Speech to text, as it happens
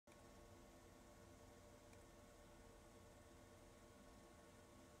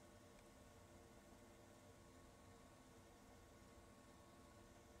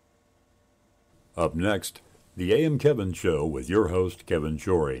Up next, the AM Kevin Show with your host, Kevin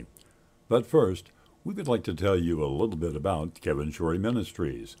Shorey. But first, we would like to tell you a little bit about Kevin Shorey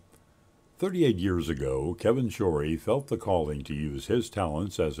Ministries. 38 years ago, Kevin Shorey felt the calling to use his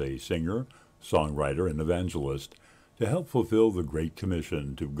talents as a singer, songwriter, and evangelist to help fulfill the Great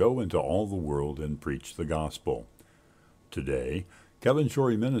Commission to go into all the world and preach the gospel. Today, Kevin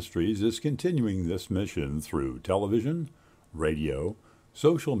Shorey Ministries is continuing this mission through television, radio,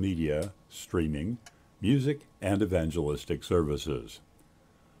 social media, streaming, music, and evangelistic services.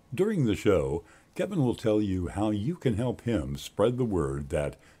 During the show, Kevin will tell you how you can help him spread the word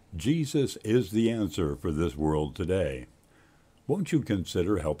that Jesus is the answer for this world today. Won't you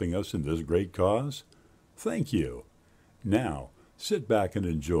consider helping us in this great cause? Thank you. Now, sit back and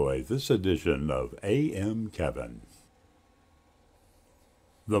enjoy this edition of AM Kevin.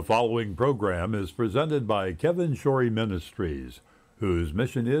 The following program is presented by Kevin Shorey Ministries, whose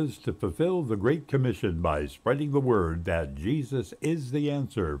mission is to fulfill the Great Commission by spreading the word that Jesus is the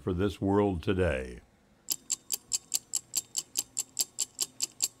answer for this world today.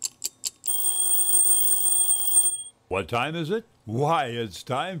 What time is it? Why, it's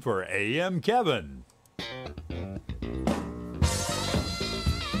time for AM Kevin.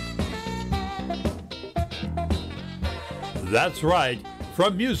 That's right.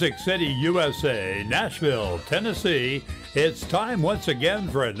 From Music City, USA, Nashville, Tennessee, it's time once again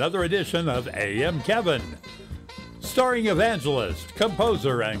for another edition of AM Kevin. Starring evangelist,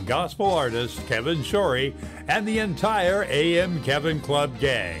 composer, and gospel artist Kevin Shorey and the entire AM Kevin Club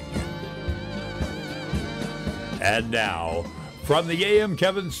gang. And now, from the AM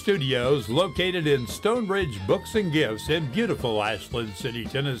Kevin Studios located in Stonebridge Books and Gifts in beautiful Ashland City,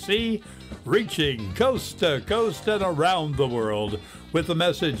 Tennessee, reaching coast to coast and around the world with the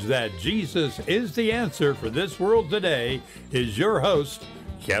message that Jesus is the answer for this world today, is your host,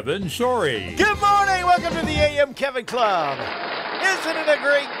 Kevin Shorey. Good morning. Welcome to the AM Kevin Club. Isn't it a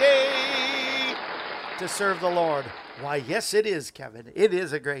great day to serve the Lord? Why, yes, it is, Kevin. It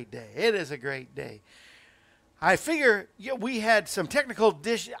is a great day. It is a great day. I figure we had some technical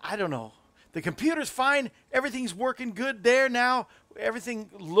I don't know. The computer's fine. Everything's working good there now. Everything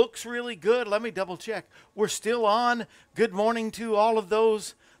looks really good. Let me double check. We're still on. Good morning to all of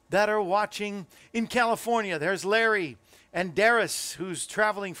those that are watching in California. There's Larry and Darius, who's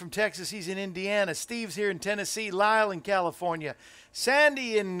traveling from Texas. He's in Indiana. Steve's here in Tennessee. Lyle in California.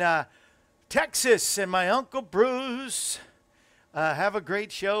 Sandy in Texas. And my Uncle Bruce. Have a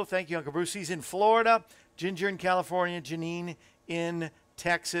great show. Thank you, Uncle Bruce. He's in Florida. Ginger in California. Janine in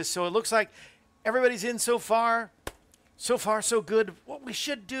Texas. So it looks like everybody's in so far. So far, so good. What we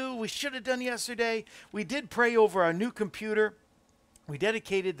should do, we should have done yesterday. We did pray over our new computer. We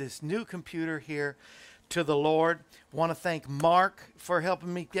dedicated this new computer here to the Lord. Want to thank Mark for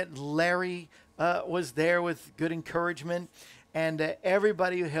helping me get. Larry was there with good encouragement. And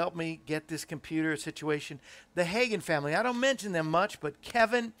everybody who helped me get this computer situation. The Hagen family, I don't mention them much, but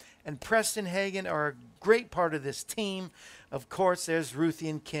Kevin and Preston Hagen are a great part of this team. Of course, there's Ruthie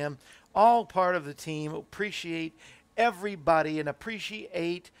and Kim, all part of the team. Appreciate everybody and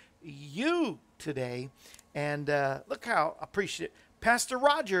appreciate you today. And look how appreciative. Pastor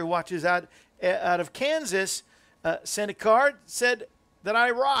Roger, who watches out of Kansas, sent a card, said that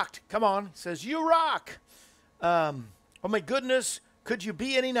I rocked. Come on, says you rock. Oh my goodness, could you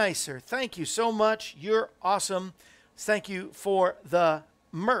be any nicer? Thank you so much. You're awesome. Thank you for the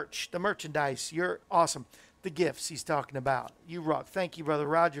merch, the merchandise. You're awesome. The gifts he's talking about. You rock. Thank you, Brother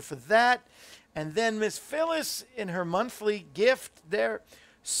Roger, for that. And then Miss Phyllis in her monthly gift there,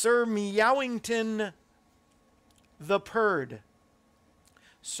 Sir Meowington the Purd.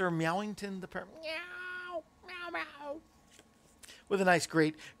 Sir Meowington the Purd. Meow, meow, meow. With a nice,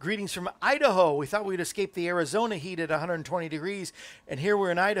 great greetings from Idaho. We thought we'd escape the Arizona heat at 120 degrees, and here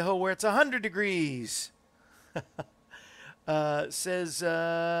we're in Idaho where it's 100 degrees. Says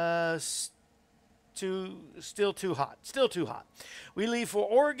still too hot. Still too hot. We leave for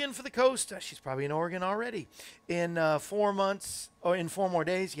Oregon for the coast. She's probably in Oregon already. In 4 months, or in 4 more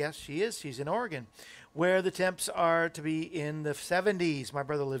days. Yes, she is. She's in Oregon, where the temps are to be in the 70s. My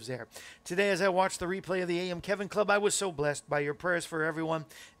brother lives there. Today, as I watched the replay of the AM Kevin Club, I was so blessed by your prayers for everyone.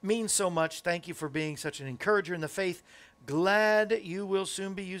 It means so much. Thank you for being such an encourager in the faith. Glad you will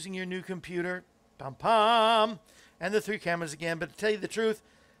soon be using your new computer. Pom-pom. And the 3 cameras again. But to tell you the truth,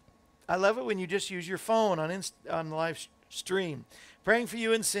 I love it when you just use your phone on the live stream. Praying for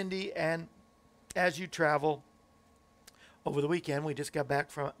you and Cindy, and as you travel over the weekend. We just got back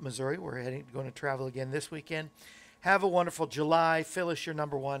from Missouri. We're going to travel again this weekend. Have a wonderful July. Phyllis, you're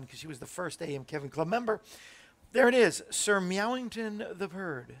number one because she was the first AM Kevin Club member. There it is, Sir Meowington the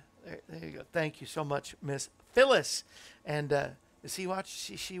Bird. There you go. Thank you so much, Miss Phyllis. And is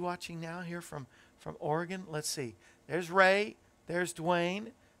she watching now here from Oregon? Let's see. There's Ray. There's Dwayne.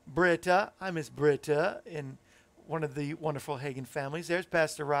 Britta. I miss Britta in one of the wonderful Hagen families. There's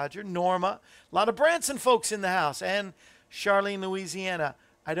Pastor Roger. Norma. A lot of Branson folks in the house. And Charlene, Louisiana.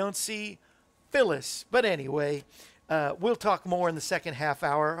 I don't see Phyllis. But anyway, we'll talk more in the second half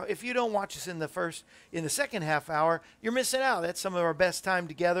hour. If you don't watch us in the second half hour, you're missing out. That's some of our best time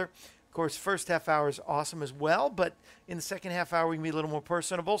together. Of course, first half hour is awesome as well, but in the second half hour, we can be a little more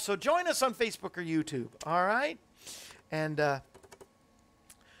personable. So join us on Facebook or YouTube, all right? And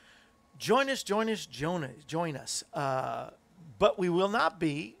join us. But we will not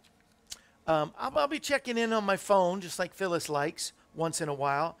be. I'll be checking in on my phone, just like Phyllis likes, once in a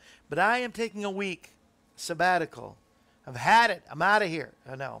while. But I am taking a week sabbatical. I've had it. I'm out of here.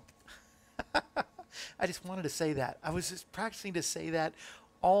 I know. I just wanted to say that. I was just practicing to say that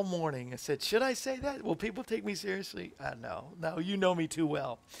all morning. I said, should I say that? Will people take me seriously? No, you know me too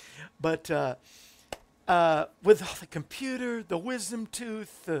well. But with all the computer, the wisdom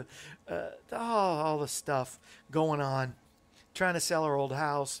tooth, all the stuff going on, trying to sell our old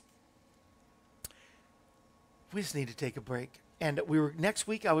house, we just need to take a break. And next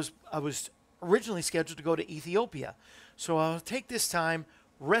week I was originally scheduled to go to Ethiopia. So I'll take this time,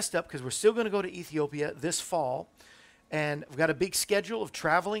 rest up, because we're still going to go to Ethiopia this fall. And we've got a big schedule of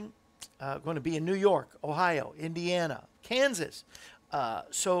traveling. Going to be in New York, Ohio, Indiana, Kansas.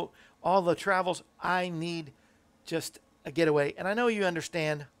 So all the travels, I need just a getaway. And I know you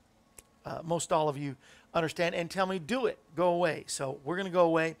understand. Most all of you understand and tell me, do it, go away. So we're going to go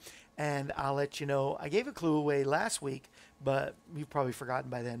away, and I'll let you know. I gave a clue away last week, but you've probably forgotten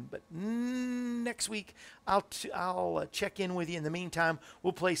by then. But next week, I'll check in with you. In the meantime,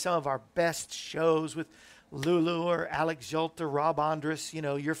 we'll play some of our best shows with Lulu or Alex Jolt or Rob Andrus,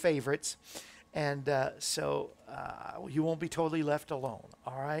 your favorites. And so you won't be totally left alone,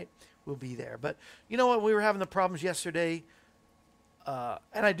 all right? We'll be there. But you know what? We were having the problems yesterday,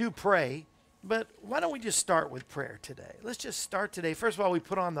 and I do pray, but why don't we just start with prayer today? Let's just start today. First of all, we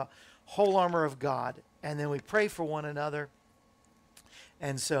put on the whole armor of God, and then we pray for one another.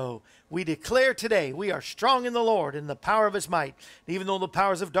 And so we declare today we are strong in the Lord in the power of his might. And even though the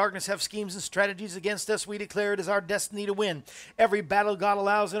powers of darkness have schemes and strategies against us, we declare it is our destiny to win. Every battle God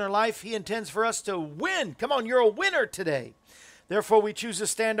allows in our life, he intends for us to win. Come on, you're a winner today. Therefore, we choose to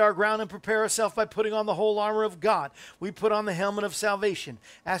stand our ground and prepare ourselves by putting on the whole armor of God. We put on the helmet of salvation.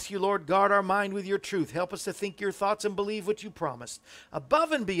 Ask you, Lord, guard our mind with your truth. Help us to think your thoughts and believe what you promised.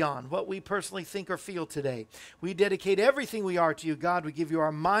 Above and beyond what we personally think or feel today, we dedicate everything we are to you, God. We give you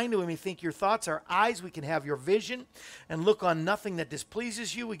our mind when we think your thoughts, our eyes, we can have your vision and look on nothing that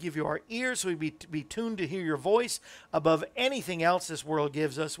displeases you. We give you our ears so we be tuned to hear your voice above anything else this world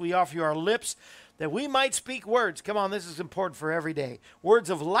gives us. We offer you our lips that we might speak words. Come on, this is important for every day. Words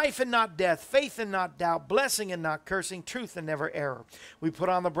of life and not death, faith and not doubt, blessing and not cursing, truth and never error. We put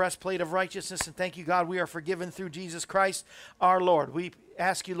on the breastplate of righteousness, and thank you, God, we are forgiven through Jesus Christ, our Lord. We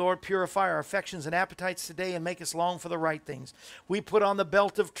ask you, Lord, purify our affections and appetites today and make us long for the right things. We put on the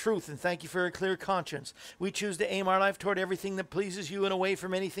belt of truth, and thank you for a clear conscience. We choose to aim our life toward everything that pleases you and away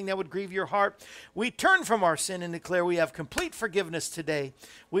from anything that would grieve your heart. We turn from our sin and declare we have complete forgiveness today.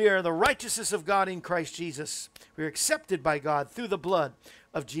 We are the righteousness of God in Christ Jesus. We are accepted by God through the blood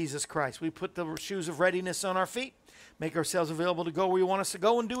of Jesus Christ. We put the shoes of readiness on our feet. Make ourselves available to go where you want us to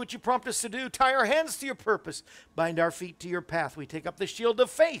go and do what you prompt us to do. Tie our hands to your purpose. Bind our feet to your path. We take up the shield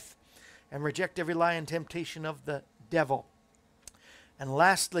of faith and reject every lie and temptation of the devil. And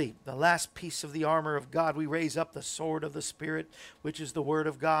lastly, the last piece of the armor of God, we raise up the sword of the Spirit, which is the word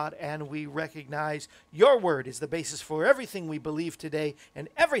of God, and we recognize your word is the basis for everything we believe today and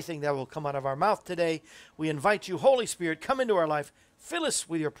everything that will come out of our mouth today. We invite you, Holy Spirit, come into our life, fill us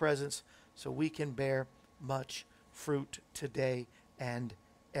with your presence so we can bear much fruit today and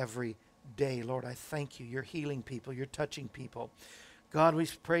every day. Lord, I thank you. You're healing people. You're touching people. God, we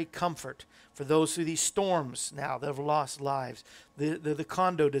pray comfort for those through these storms now that have lost lives. The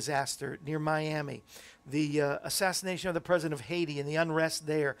condo disaster near Miami, the assassination of the president of Haiti and the unrest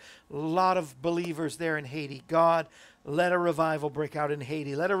there. A lot of believers there in Haiti. God, let a revival break out in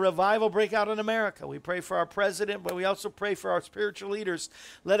Haiti. Let a revival break out in America. We pray for our president, but we also pray for our spiritual leaders.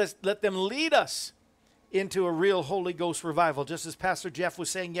 Let them lead us into a real Holy Ghost revival. Just as Pastor Jeff was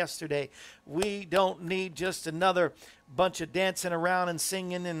saying yesterday, we don't need just another bunch of dancing around and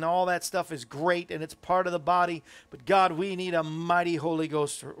singing, and all that stuff is great and it's part of the body. But God, we need a mighty Holy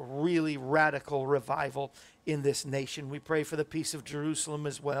Ghost, really radical revival in this nation. We pray for the peace of Jerusalem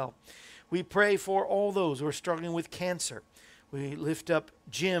as well. We pray for all those who are struggling with cancer. We lift up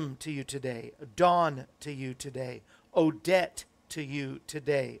Jim to you today, Dawn to you today, Odette to you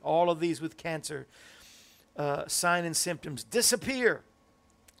today. All of these with cancer sign and symptoms disappear.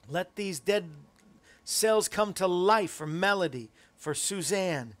 Let these dead cells come to life for Melody, for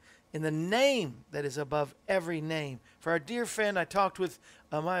Suzanne, in the name that is above every name. For our dear friend, I talked with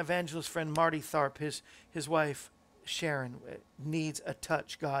my evangelist friend Marty Tharp. His wife Sharon needs a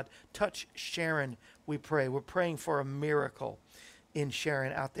touch. God, touch Sharon, we pray. We're praying for a miracle in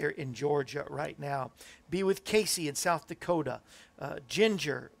Sharon out there in Georgia right now. Be with Casey in South Dakota,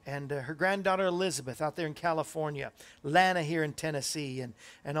 Ginger and her granddaughter Elizabeth out there in California, Lana here in Tennessee,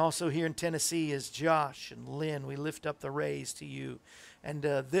 and also here in Tennessee is Josh and Lynn. We lift up the Rays to you. And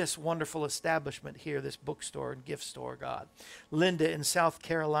this wonderful establishment here, this bookstore and gift store, God. Linda in South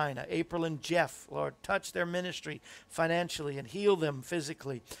Carolina, April and Jeff, Lord, touch their ministry financially and heal them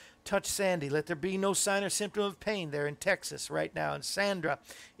physically. Touch Sandy. Let there be no sign or symptom of pain there in Texas right now. And Sandra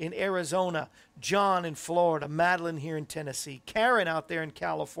in Arizona, John in Florida, Madeline here in Tennessee, Karen out there in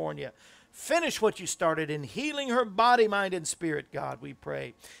California. Finish what you started in healing her body, mind, and spirit, God, we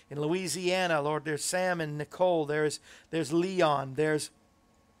pray. In Louisiana, Lord, there's Sam and Nicole. There's Leon. There's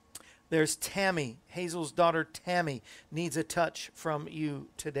Tammy. Hazel's daughter Tammy needs a touch from you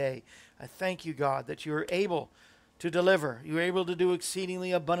today. I thank you, God, that you are able to deliver. You are able to do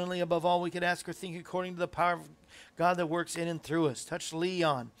exceedingly abundantly above all we could ask or think, according to the power of God that works in and through us. Touch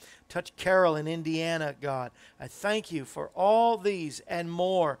Leon. Touch Carol in Indiana, God. I thank you for all these and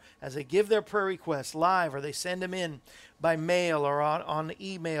more as they give their prayer requests live or they send them in by mail or on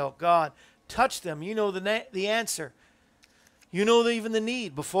email. God, touch them. You know the answer. You know even the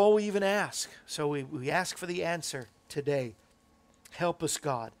need before we even ask. So we ask for the answer today. Help us,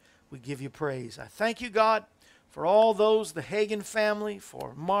 God. We give you praise. I thank you, God, for all those, the Hagen family,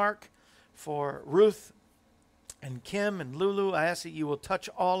 for Mark, for Ruth and Kim and Lulu. I ask that you will touch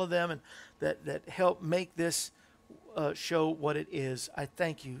all of them and that help make this show what it is. I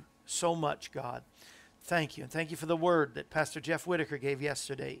thank you so much, God. Thank you. And thank you for the word that Pastor Jeff Whitaker gave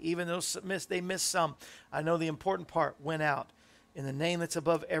yesterday. Even though they missed some, I know the important part went out in the name that's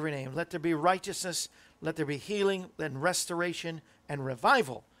above every name. Let there be righteousness. Let there be healing and restoration and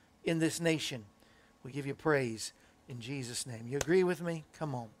revival in this nation. We give you praise in Jesus' name. You agree with me?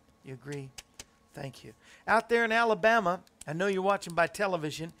 Come on. You agree? Thank you. Out there in Alabama, I know you're watching by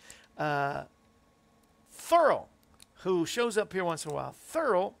television, Thurl, who shows up here once in a while.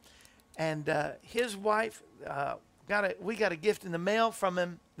 Thurl and his wife, we got a gift in the mail from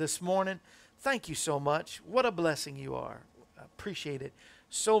him this morning. Thank you so much. What a blessing you are. I appreciate it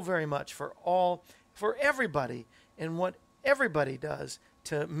so very much for everybody and what everybody does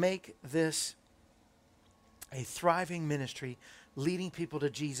to make this a thriving ministry, leading people to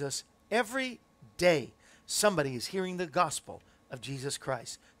Jesus. Every day, somebody is hearing the gospel of Jesus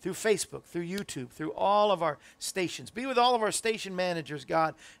Christ through Facebook, through YouTube, through all of our stations. Be with all of our station managers,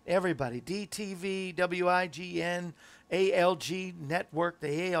 God, everybody, DTV, WIGN, ALG Network, the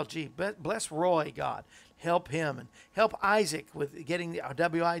ALG. Bless Roy, God. Help him and help Isaac with getting the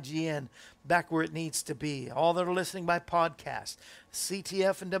WIGN back where it needs to be. All that are listening by podcast,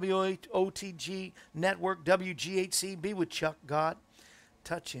 CTF and WOTG Network, WGHC. Be with Chuck, God.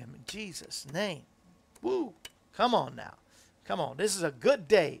 Touch him in Jesus' name. Woo. Come on now. Come on. This is a good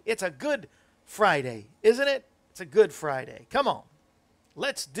day. It's a good Friday, isn't it? It's a good Friday. Come on.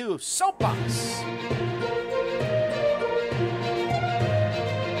 Let's do Soapbox.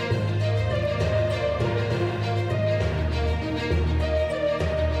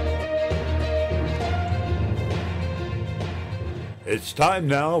 It's time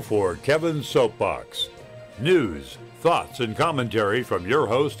now for Kevin's Soapbox. News, thoughts, and commentary from your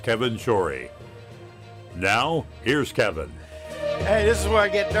host, Kevin Shorey. Now, here's Kevin. Hey, this is where I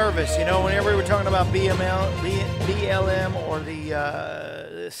get nervous. You know, whenever we're talking about BLM or the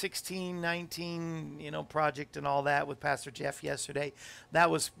 1619, project and all that with Pastor Jeff yesterday, that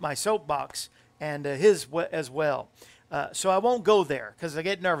was my soapbox and his as well. So I won't go there because I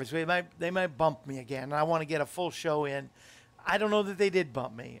get nervous. They might bump me again, and I want to get a full show in. I don't know that they did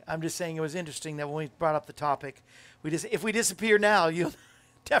bump me. I'm just saying it was interesting that when we brought up the topic, if we disappear now, you'll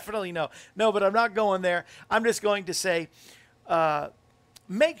definitely know. No, but I'm not going there. I'm just going to say,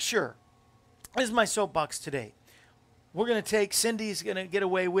 make sure, this is my soapbox today. We're going to take, Cindy's going to get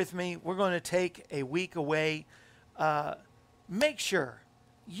away with me. We're going to take a week away. Make sure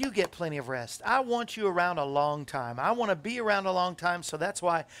you get plenty of rest. I want you around a long time. I want to be around a long time, so that's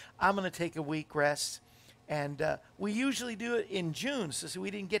why I'm going to take a week rest. And we usually do it in June, so we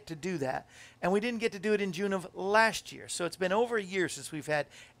didn't get to do that. And we didn't get to do it in June of last year. So it's been over a year since we've had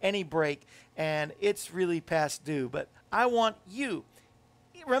any break, and it's really past due. But I want you,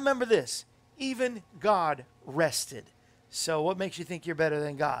 remember this, even God rested. So what makes you think you're better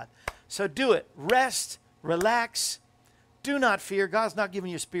than God? So do it. Rest, relax, do not fear. God's not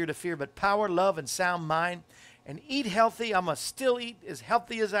giving you a spirit of fear, but power, love, and sound mind. And eat healthy. I'm going to still eat as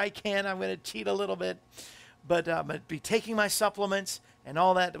healthy as I can. I'm going to cheat a little bit. But I'm going to be taking my supplements and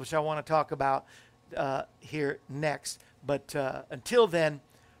all that, which I want to talk about here next. But until then,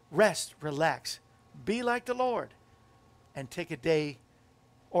 rest, relax, be like the Lord, and take a day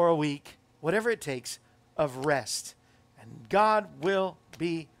or a week, whatever it takes, of rest. And God will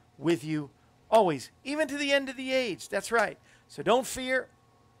be with you always, even to the end of the age. That's right. So don't fear.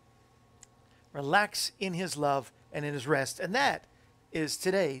 Relax in his love and in his rest. And that is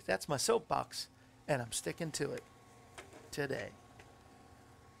today. That's my soapbox. And I'm sticking to it today.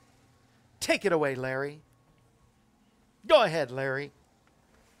 Take it away, Larry. Go ahead, Larry.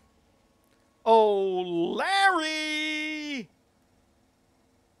 Oh, Larry!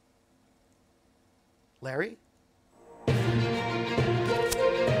 Larry?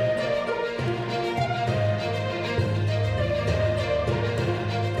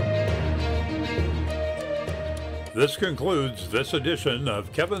 This concludes this edition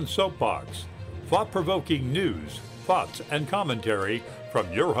of Kevin's Soapbox. Thought-provoking news, thoughts, and commentary from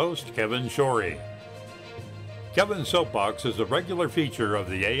your host, Kevin Shorey. Kevin's Soapbox is a regular feature of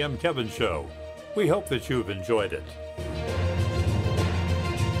the AM Kevin Show. We hope that you've enjoyed it.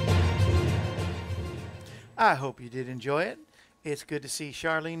 I hope you did enjoy it. It's good to see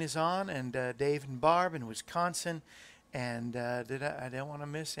Charlene is on, and Dave and Barb in Wisconsin. And I don't want to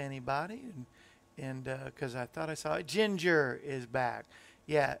miss anybody. And because I thought I saw it. Ginger is back.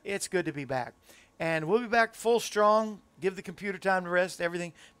 Yeah, it's good to be back. And we'll be back full strong. Give the computer time to rest.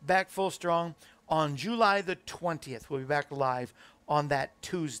 Everything back full strong on July the 20th. We'll be back live on that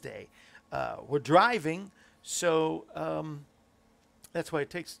Tuesday. We're driving, so that's why it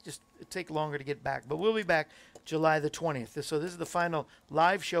takes longer to get back. But we'll be back July the 20th. So this is the final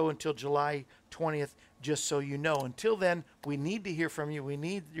live show until July 20th, just so you know. Until then, we need to hear from you. We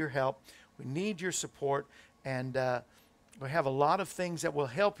need your help. We need your support, and we have a lot of things that will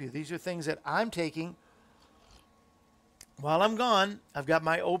help you. These are things that I'm taking while I'm gone. I've got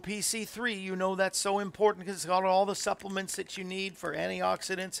my OPC3. You know that's so important because it's got all the supplements that you need for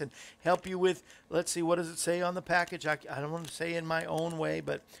antioxidants and help you with, let's see, what does it say on the package? I don't want to say in my own way,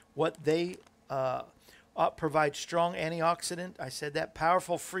 but what they provide: strong antioxidant. I said that.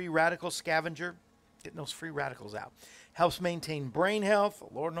 Powerful free radical scavenger. Getting those free radicals out. Helps maintain brain health.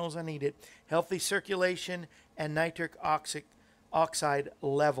 Lord knows I need it. Healthy circulation and nitric oxide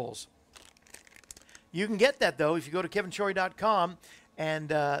levels. You can get that, though, if you go to kevinshorey.com and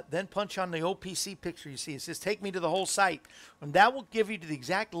then punch on the OPC picture you see. It says, take me to the whole site. And that will give you the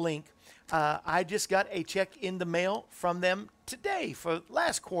exact link. I just got a check in the mail from them today for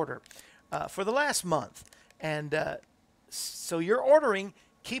last quarter, for the last month. And so you're ordering.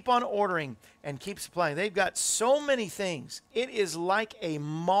 Keep on ordering and keep supplying. They've got so many things. It is like a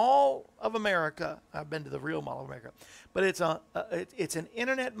Mall of America. I've been to the real Mall of America. But it's an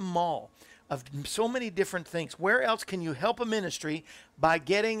internet mall of so many different things. Where else can you help a ministry by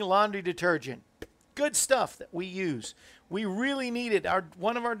getting laundry detergent? Good stuff that we use. We really need it.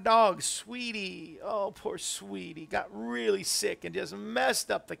 One of our dogs, Sweetie, oh, poor Sweetie, got really sick and just messed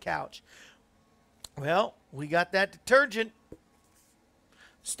up the couch. Well, we got that detergent.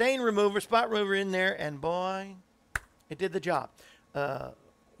 Stain remover, spot remover in there, and boy, it did the job.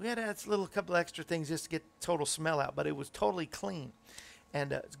 We had to add a little couple extra things just to get total smell out, but it was totally clean.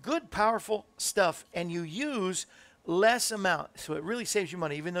 And it's good, powerful stuff, and you use less amount, so it really saves you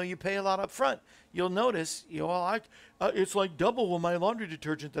money, even though you pay a lot up front. You'll notice, it's like double my laundry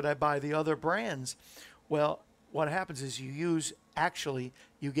detergent that I buy the other brands. Well, what happens is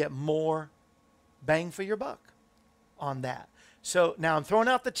you get more bang for your buck on that. So now I'm throwing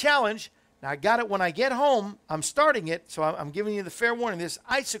out the challenge. Now I got it when I get home. I'm starting it, so I'm giving you the fair warning. This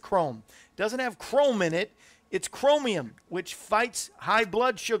isochrome doesn't have chrome in it. It's chromium, which fights high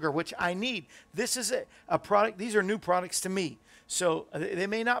blood sugar, which I need. This is a product. These are new products to me. So they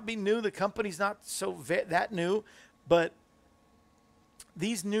may not be new. The company's not that new, but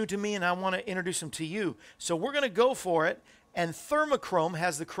these new to me, and I want to introduce them to you. So we're going to go for it. And Thermochrome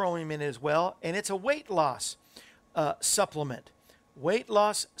has the chromium in it as well, and it's a weight loss supplement, weight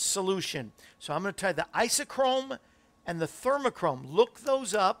loss solution. So I'm going to try the isochrome and the thermochrome. Look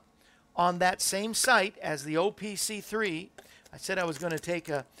those up on that same site as the OPC3. I said I was going to take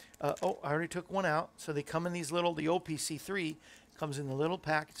oh, I already took one out. So they come in these little, the OPC3 comes in the little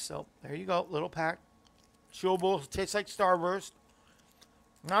package. So there you go, little pack. Chewable, tastes like Starburst.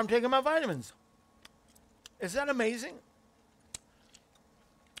 Now I'm taking my vitamins. Is that amazing?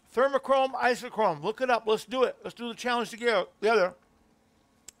 Thermochrome, isochrome. Look it up. Let's do it. Let's do the challenge together.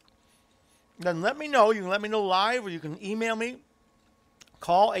 Then let me know. You can let me know live, or you can email me.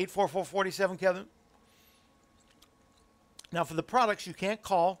 Call 844-47-KEVIN. Now, for the products, you can't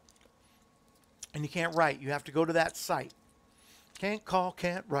call and you can't write. You have to go to that site. Can't call,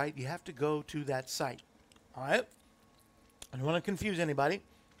 can't write. You have to go to that site. All right? I don't want to confuse anybody.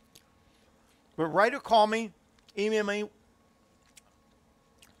 But write or call me, email me.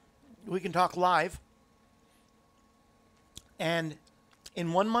 We can talk live. And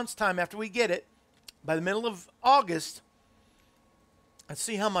in 1 month's time, after we get it, by the middle of August, let's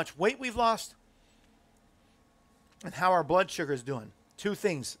see how much weight we've lost and how our blood sugar is doing. Two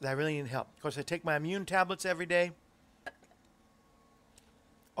things that I really need help. Of course, I take my immune tablets every day.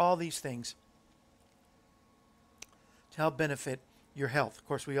 All these things to help benefit your health. Of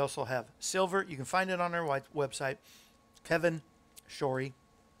course, we also have silver. You can find it on our website, kevinshorey.com.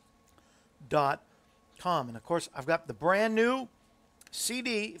 And of course, I've got the brand new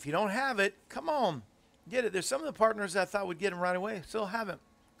CD. If you don't have it, come on, get it. There's some of the partners that I thought would get them right away. Still haven't.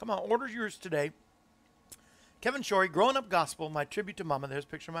 Come on, order yours today. Kevin Shorey, Growing Up Gospel, my tribute to Mama. There's a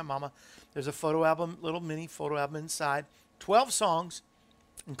picture of my mama. There's a photo album, little mini photo album inside. 12 songs,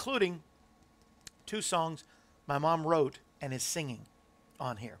 including 2 songs my mom wrote and is singing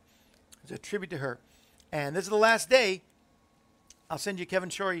on here. It's a tribute to her. And this is the last day. I'll send you a Kevin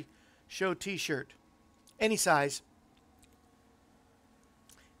Shorey Show t-shirt. Any size.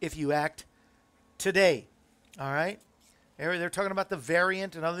 If you act today. All right? They're talking about the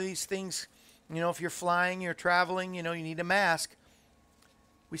variant and other these things. You know, if you're flying, you're traveling, you know, you need a mask.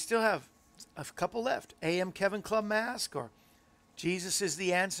 We still have a couple left. AM Kevin Club mask or Jesus is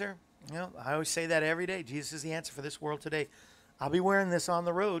the answer. You know, I always say that every day. Jesus is the answer for this world today. I'll be wearing this on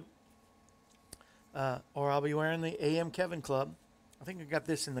the road. Or I'll be wearing the AM Kevin Club. I think I got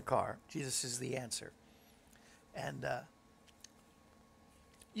this in the car. Jesus is the answer. And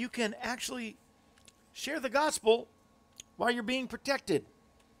you can actually share the gospel while you're being protected.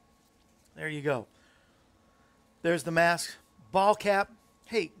 There you go. There's the mask. Ball cap.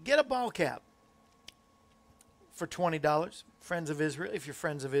 Hey, get a ball cap for $20. Friends of Israel, if you're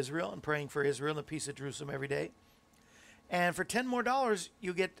friends of Israel and praying for Israel and the peace of Jerusalem every day. And for $10 more,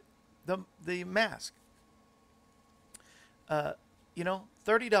 you get the mask. You know,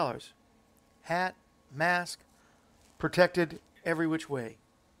 $30. Hat, mask, protected every which way.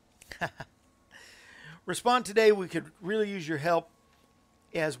 Respond today. We could really use your help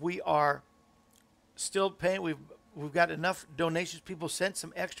as we are still paying. We've got enough donations. People sent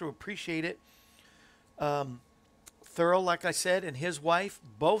some extra. Appreciate it. Thurl, like I said, and his wife,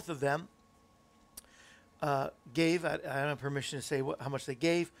 both of them gave. I don't have permission to say how much they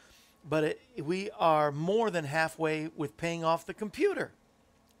gave, but we are more than halfway with paying off the computer.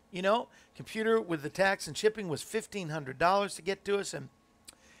 You know, computer with the tax and shipping was $1,500 to get to us, and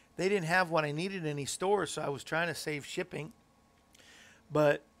they didn't have what I needed in any stores, so I was trying to save shipping.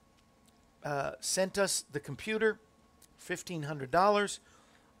 But sent us the computer, $1,500.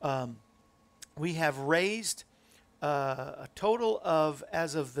 We have raised a total of,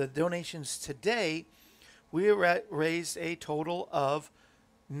 as of the donations today, we raised a total of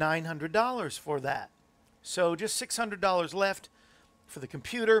 $900 for that. So just $600 left for the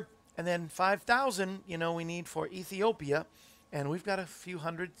computer, and then $5,000, you know, we need for Ethiopia, and we've got a few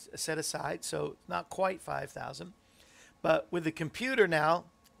hundred set aside, so not quite $5,000. But with the computer now,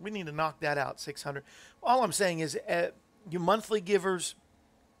 we need to knock that out, $600. All I'm saying is, you monthly givers,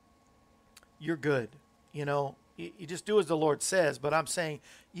 you're good. You know, you just do as the Lord says. But I'm saying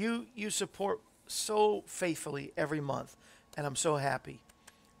you support so faithfully every month, and I'm so happy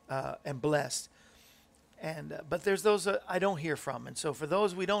and blessed. And but there's those I don't hear from, and so for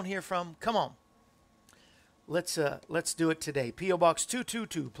those we don't hear from, come on, let's do it today. P.O. Box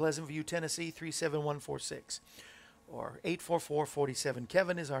 222, Pleasant View, Tennessee 37146, or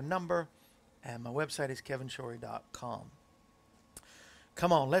 844-47-KEVIN is our number, and my website is kevinshorey.com.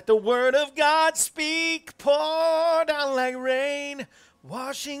 Come on, let the word of God speak, pour down like rain,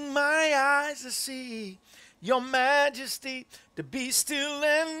 washing my eyes to see your majesty, to be still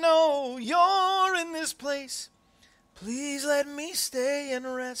and know you're in this place. Please let me stay and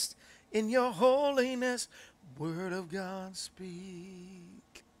rest in your holiness. Word of God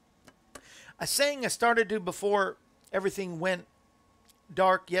speak. I started to before everything went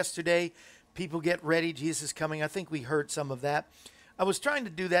dark yesterday, People get ready. Jesus is coming. I think we heard some of that. I was trying to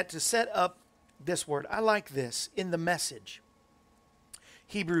do that to set up this word. I like this in the Message.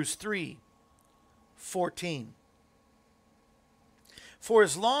 Hebrews 3:14. For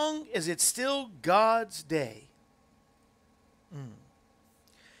as long as it's still God's day,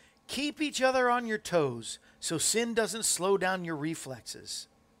 keep each other on your toes so sin doesn't slow down your reflexes.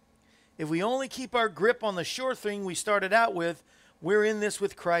 If we only keep our grip on the sure thing we started out with, we're in this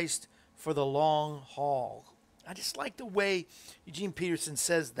with Christ for the long haul. I just like the way Eugene Peterson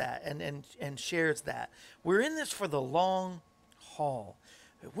says that and shares that. We're in this for the long haul.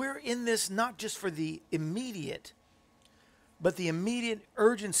 We're in this not just for the immediate, but the immediate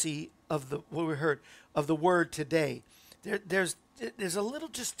urgency of what we heard of the word today. There's a little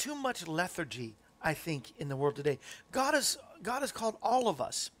just too much lethargy, I think, in the world today. God has called all of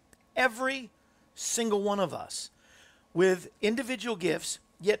us, every single one of us, with individual gifts,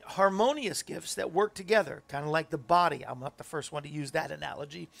 yet harmonious gifts that work together, kind of like the body. I'm not the first one to use that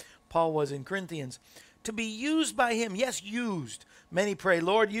analogy. Paul was in Corinthians. To be used by him. Yes, used. Many pray,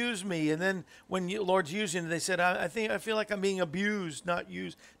 Lord, use me. And then when Lord's using, they said, I feel like I'm being abused, not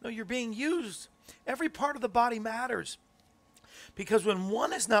used. No, you're being used. Every part of the body matters. Because when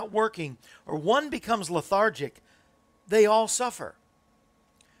one is not working or one becomes lethargic, they all suffer.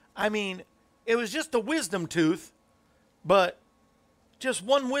 I mean, it was just a wisdom tooth, but just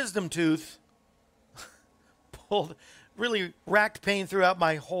one wisdom tooth really racked pain throughout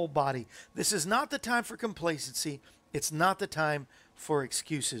my whole body. This is not the time for complacency. It's not the time for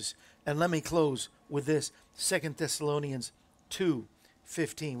excuses. And let me close with this, 2 Thessalonians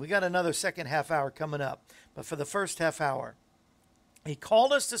 2:15. We got another second half hour coming up. But for the first half hour, he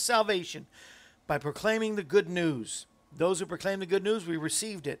called us to salvation by proclaiming the good news. Those who proclaim the good news, we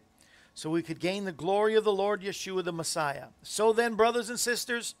received it, so we could gain the glory of the Lord Yeshua the Messiah. So then, brothers and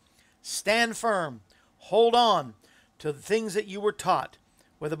sisters, stand firm. Hold on to the things that you were taught,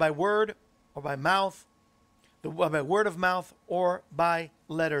 whether by word or by mouth, by word of mouth or by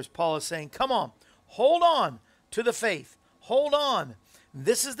letters. Paul is saying, come on, hold on to the faith. Hold on.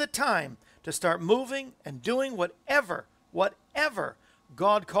 This is the time to start moving and doing whatever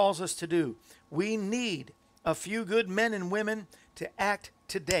God calls us to do. We need a few good men and women to act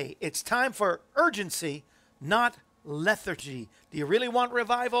today. It's time for urgency, not lethargy. Do you really want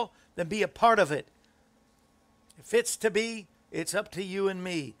revival? Then be a part of it. If it's to be, it's up to you and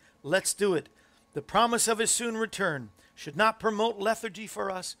me. Let's do it. The promise of his soon return should not promote lethargy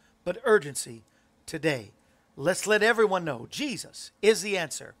for us, but urgency today. Let's let everyone know Jesus is the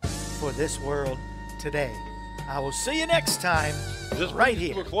answer for this world today. I will see you next time, right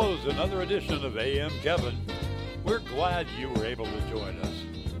here. This will close another edition of AM Kevin. We're glad you were able to join us.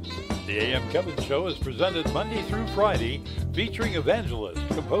 The AM Kevin Show is presented Monday through Friday, featuring evangelist,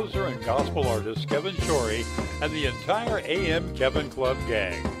 composer, and gospel artist Kevin Shorey and the entire AM Kevin Club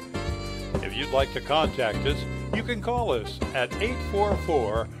gang. If you'd like to contact us, you can call us at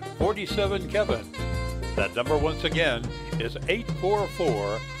 844-47-KEVIN. That number once again is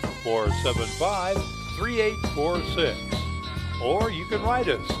 844-475-3846. Or you can write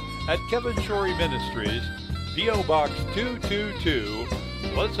us at Kevin Shorey Ministries, P.O. Box 222,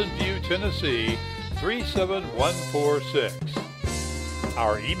 Pleasant View, Tennessee 37146.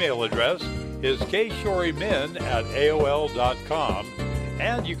 Our email address is kshorymen@aol.com,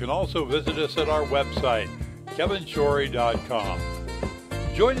 and you can also visit us at our website, kevinshorey.com.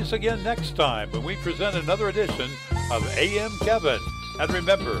 Join us again next time when we present another edition of AM Kevin. And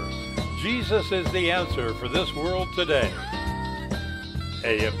remember, Jesus is the answer for this world today.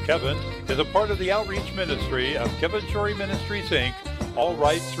 AM Kevin is a part of the outreach ministry of Kevin Shorey Ministries, Inc., all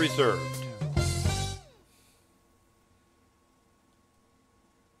rights reserved.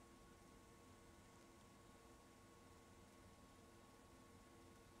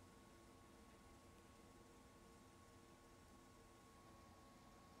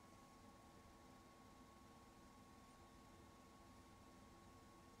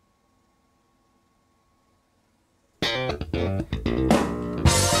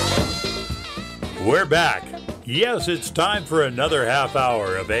 We're back. Yes, it's time for another half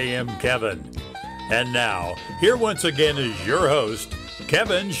hour of AM Kevin. And now, here once again is your host,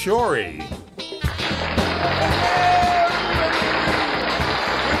 Kevin Shorey. We're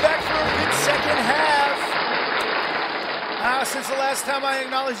back for a good second half. Since the last time I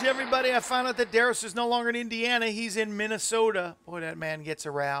acknowledged everybody, I found out that Darius is no longer in Indiana. He's in Minnesota. Boy, that man gets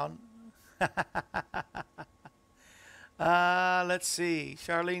around. Let's see.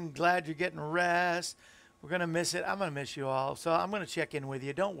 Charlene, glad you're getting rest. We're going to miss it. I'm going to miss you all. So I'm going to check in with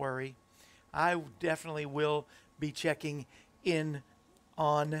you. Don't worry. I definitely will be checking in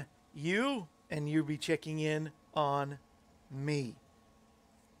on you, and you'll be checking in on me.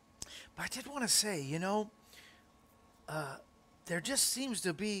 But I did want to say, there just seems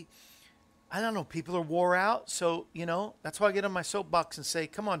to be, I don't know, people are wore out. So, that's why I get on my soapbox and say,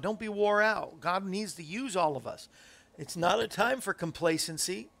 come on, don't be wore out. God needs to use all of us. It's not a time for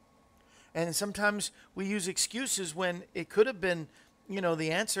complacency. And sometimes we use excuses when it could have been,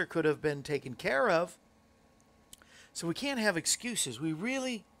 the answer could have been taken care of. So we can't have excuses.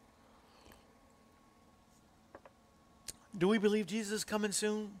 Do we believe Jesus is coming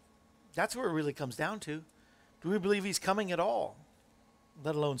soon? That's where it really comes down to. Do we believe he's coming at all,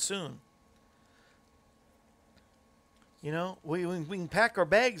 let alone soon? We can pack our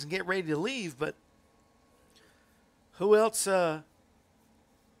bags and get ready to leave, but who else are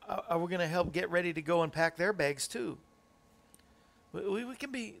we going to help get ready to go and pack their bags too? We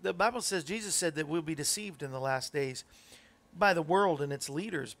can be, the Bible says, Jesus said that we'll be deceived in the last days by the world and its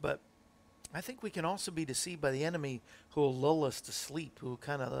leaders, but I think we can also be deceived by the enemy who will lull us to sleep, who will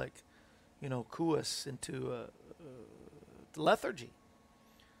kind of like, coo us into lethargy.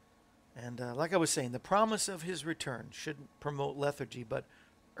 And like I was saying, the promise of his return shouldn't promote lethargy, but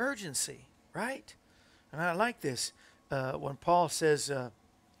urgency, right? And I like this when Paul says,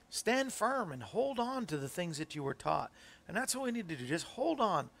 stand firm and hold on to the things that you were taught. And that's what we need to do. Just hold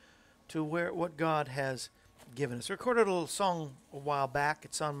on to what God has given us. I recorded a little song a while back.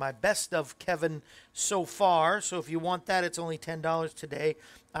 It's on my Best of Kevin So Far. So if you want that, it's only $10 today.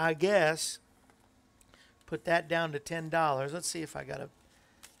 I guess put that down to $10. Let's see if I got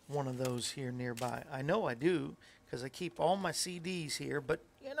one of those here nearby. I know I do because I keep all my CDs here. But,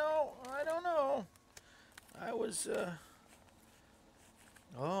 I don't know. I was...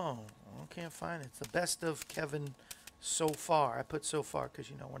 I can't find it. It's the Best of Kevin So Far. I put so far because,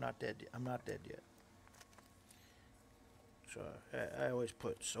 we're not dead yet. I'm not dead yet. So I always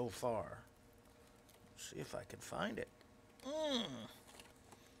put so far. See if I can find it.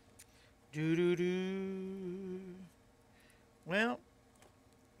 Well,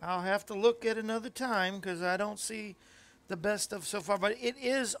 I'll have to look at another time because I don't see the Best of So Far. But it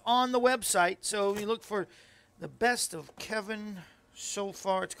is on the website. So you look for the Best of Kevin So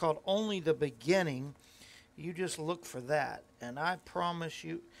Far. It's called Only the Beginning. You just look for that. And I promise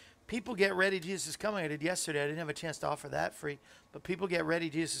you, people Get Ready, Jesus is Coming. I did yesterday. I didn't have a chance to offer that free. But People Get Ready,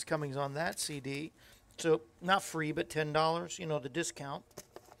 Jesus is Coming is on that CD. So not free, but $10, the discount.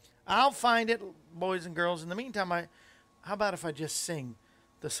 I'll find it, boys and girls. In the meantime, how about if I just sing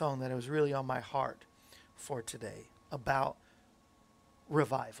the song that was really on my heart for today about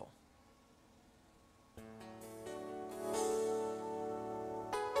revival?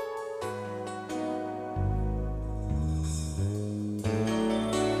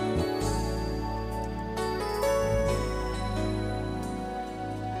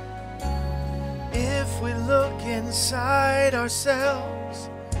 If we look inside ourselves,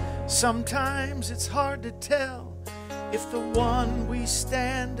 sometimes it's hard to tell if the one we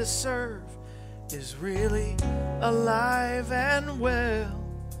stand to serve is really alive and well.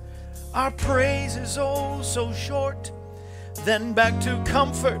 Our praise is oh so short, then back to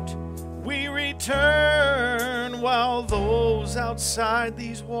comfort we return, while those outside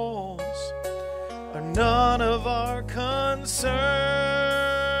these walls are none of our concern.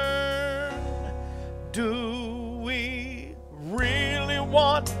 Do we really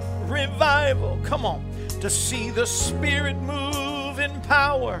want revival? Come on. To see the Spirit move in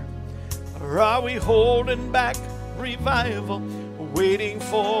power? Or are we holding back revival, waiting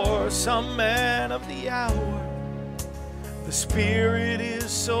for some man of the hour? The Spirit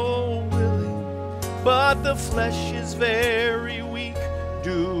is so willing, but the flesh is very weak.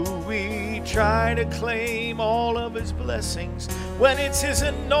 Do we try to claim all of his blessings when it's his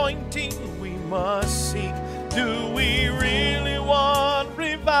anointing we must seek? Do we really want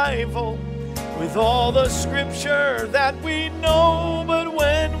revival with all the scripture that we know? But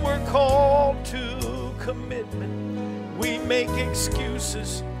when we're called to commitment, we make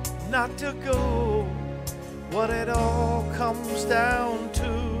excuses not to go. What it all comes down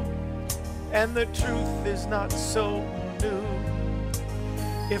to, and the truth is not so new.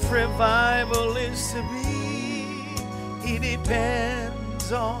 If revival is to be, it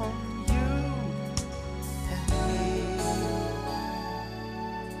depends on you and me.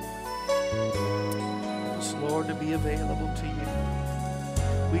 Ask Lord to be available to you.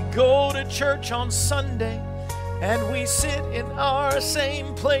 We go to church on Sunday and we sit in our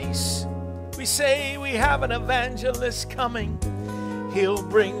same place. We say we have an evangelist coming. He'll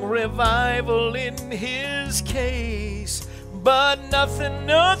bring revival in his case. But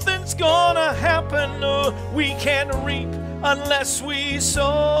nothing's gonna happen. No, We can't reap unless we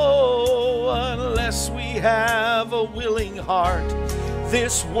sow, unless we have a willing heart.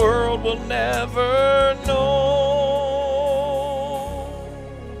 This world will never know.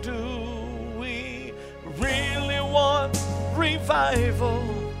 Do we really want revival,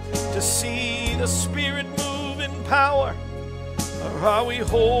 to see the Spirit move in power? Or are we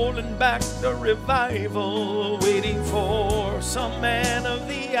holding back the revival, waiting for some man of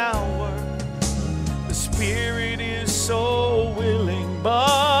the hour? The Spirit is so willing,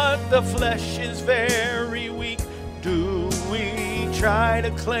 but the flesh is very weak. Do we try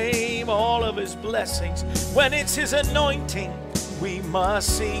to claim all of His blessings when it's His anointing we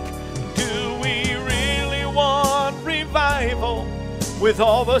must seek? Do we really want revival, with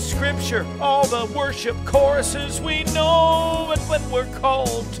all the scripture, all the worship choruses we know? But when we're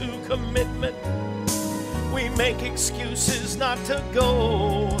called to commitment, we make excuses not to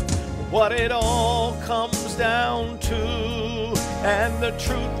go. What it all comes down to, and the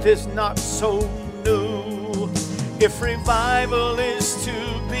truth is not so new. If revival is to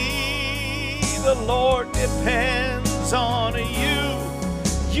be, the Lord depends on you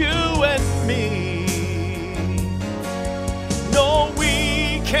and me. No,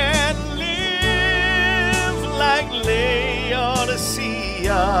 we can't live like Laodicea.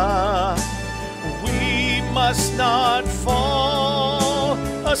 We must not fall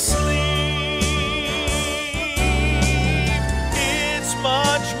asleep. It's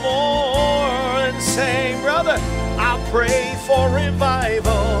much more than saying, brother, I'll pray for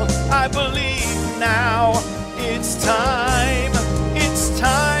revival. I believe now it's time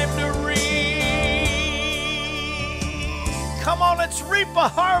to reap. Come on, let's reap a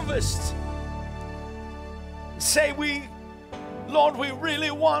harvest. Say, Lord, we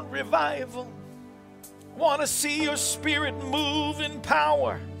really want revival. Want to see your Spirit move in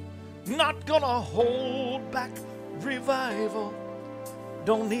power. Not gonna hold back revival.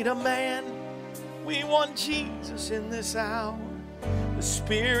 Don't need a man. We want Jesus in this hour. The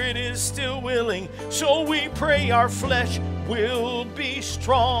Spirit is still willing, so we pray our flesh will be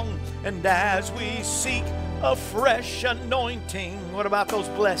strong. And as we seek a fresh anointing, what about those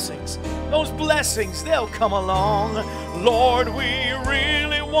blessings? Those blessings, they'll come along. Lord, we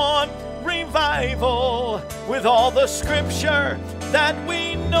really want revival, with all the scripture that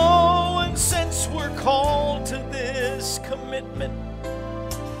we know. And since we're called to this commitment,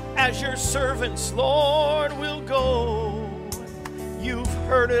 as your servants, Lord, we'll go. You've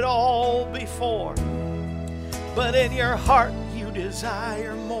heard it all before, but in your heart you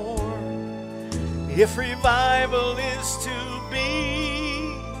desire more. If revival is to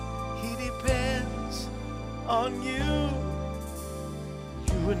be, He depends on you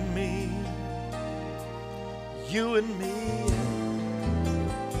and me, you and me.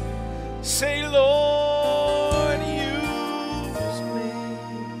 Say, Lord, use me.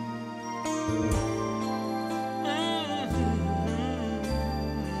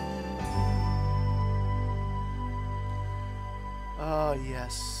 Oh,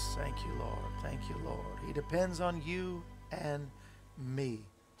 yes. Thank you, Lord. Thank you, Lord. He depends on you and me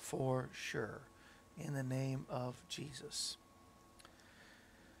for sure. In the name of Jesus.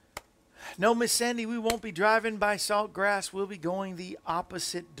 No, Miss Sandy, we won't be driving by Saltgrass. We'll be going the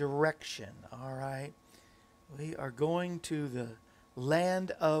opposite direction, all right? We are going to the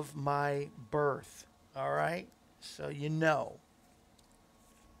land of my birth, all right? So you know.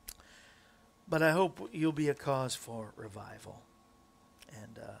 But I hope you'll be a cause for revival.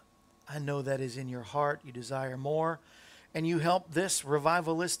 And I know that is in your heart. You desire more. And you help this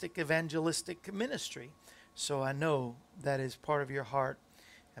revivalistic, evangelistic ministry. So I know that is part of your heart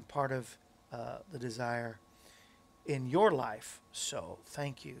and part of the desire in your life. So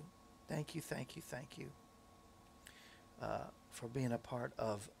thank you. Thank you, thank you, thank you for being a part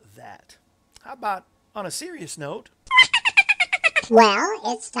of that. How about on a serious note? Well,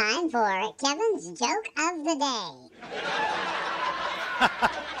 it's time for Kevin's Joke of the Day.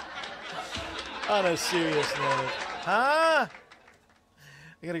 On a serious note. Huh?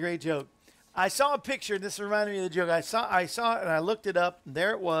 I got a great joke. I saw a picture. This reminded me of the joke. I saw it and I looked it up. And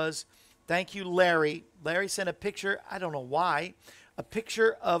there it was. Thank you, Larry. Larry sent a picture. I don't know why. A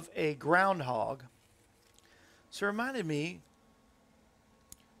picture of a groundhog. So it reminded me,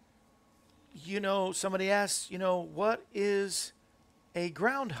 somebody asked, what is a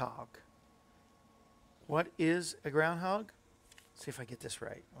groundhog? What is a groundhog? Let's see if I get this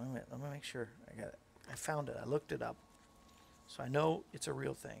right. Wait a minute. Let me make sure I got it. I found it. I looked it up. So I know it's a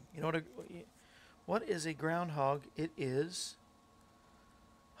real thing. You know what is a groundhog? It is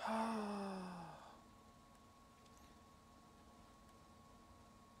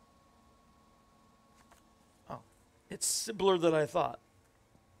It's simpler than I thought.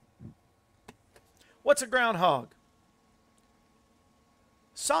 What's a groundhog?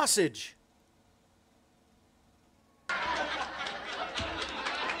 Sausage.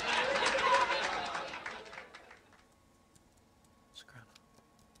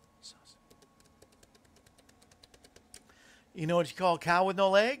 You know what you call a cow with no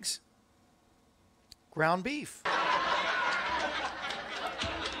legs? Ground beef.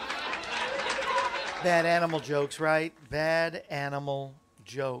 Bad animal jokes, right? Bad animal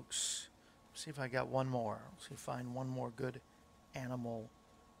jokes. Let's see if I got one more. Let's see if I find one more good animal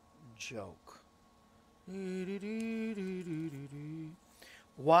joke.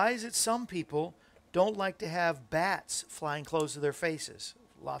 Why is it some people don't like to have bats flying close to their faces?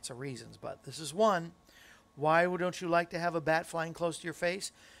 Lots of reasons, but this is one. Why don't you like to have a bat flying close to your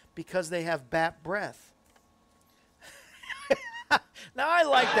face? Because they have bat breath. Now, I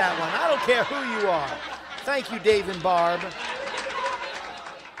like that one. I don't care who you are. Thank you, Dave and Barb.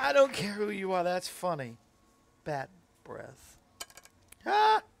 I don't care who you are. That's funny. Bat breath.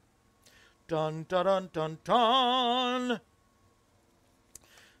 Ah! Dun, dun, dun, dun, dun.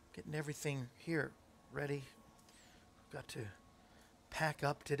 Getting everything here ready. Got to pack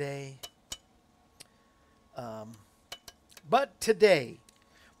up today. But today,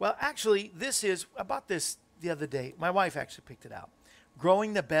 well, actually, this is, I bought this the other day. My wife actually picked it out.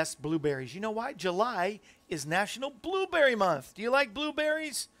 Growing the best blueberries. You know why? July is National Blueberry Month. Do you like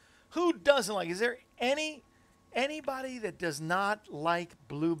blueberries? Who doesn't like? Is there anybody that does not like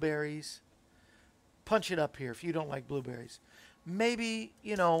blueberries? Punch it up here if you don't like blueberries. Maybe,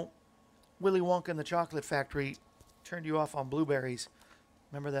 you know, Willy Wonka and the Chocolate Factory turned you off on blueberries.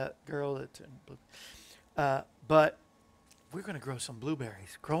 Remember that girl that turned blue? But we're going to grow some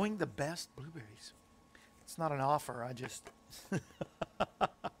blueberries. Growing the best blueberries. It's not an offer. I just...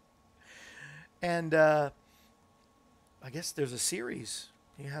 And I guess there's a series.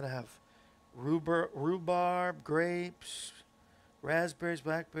 You had to have rhubarb, grapes, raspberries,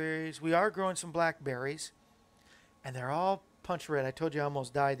 blackberries. We are growing some blackberries. And they're all punch red. I told you I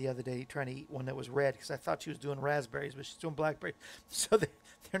almost died the other day trying to eat one that was red because I thought she was doing raspberries, but she's doing blackberries. So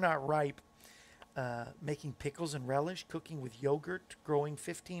they're not ripe. Making pickles and relish, cooking with yogurt, growing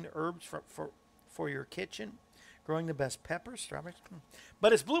 15 herbs for your kitchen, growing the best peppers, strawberries.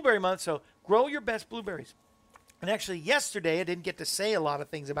 But it's blueberry month, so grow your best blueberries. And actually, yesterday, I didn't get to say a lot of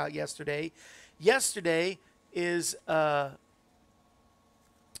things about yesterday. Yesterday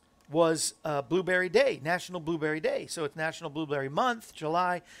was Blueberry Day, National Blueberry Day. So it's National Blueberry Month,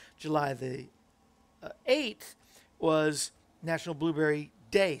 July the 8th was National Blueberry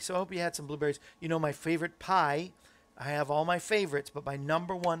Day. So I hope you had some blueberries. You know my favorite pie. I have all my favorites, but my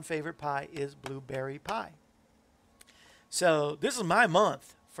number one favorite pie is blueberry pie. So this is my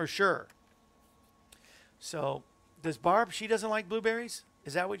month for sure. So does Barb, she doesn't like blueberries?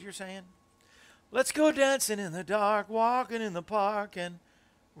 Is that what you're saying? Let's go dancing in the dark, walking in the park and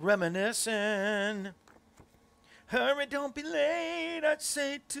reminiscing. Hurry, don't be late, I'd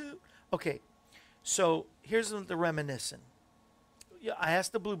say too. Okay, so here's the reminiscing. I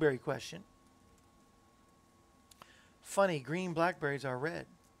asked the blueberry question. Funny, green blackberries are red.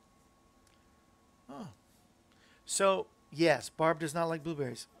 Oh. So, yes, Barb does not like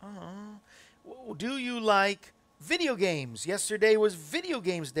blueberries. Do you like video games? Yesterday was Video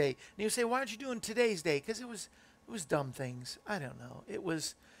Games Day. And you say, why aren't you doing today's day? Because it was dumb things. I don't know. It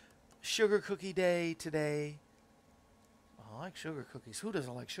was Sugar Cookie Day today. Oh, I like sugar cookies. Who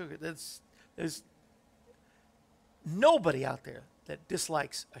doesn't like sugar? There's nobody out there that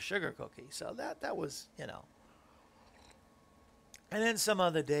dislikes a sugar cookie. So that was, you know. And then some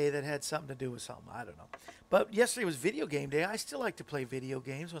other day that had something to do with something. I don't know. But yesterday was Video Game Day. I still like to play video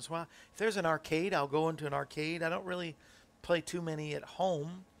games once in a while. If there's an arcade, I'll go into an arcade. I don't really play too many at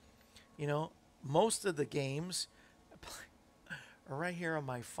home. You know, most of the games are right here on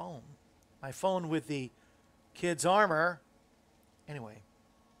my phone. My phone with the Kids Armor. Anyway.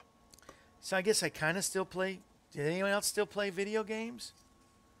 So I guess I kind of still play. Did anyone else still play video games?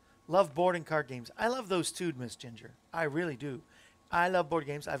 Love board and card games. I love those too, Miss Ginger. I really do. I love board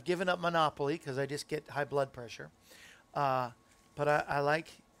games. I've given up Monopoly because I just get high blood pressure. But I like,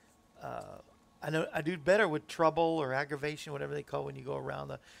 I know I do better with trouble or aggravation, whatever they call when you go around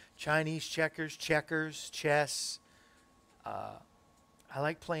the Chinese checkers, chess. I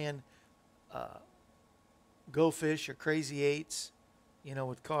like playing Go Fish or Crazy Eights, you know,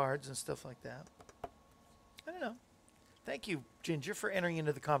 with cards and stuff like that. I don't know. Thank you, Ginger, for entering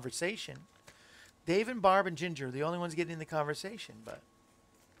into the conversation. Dave and Barb and Ginger are the only ones getting in the conversation, but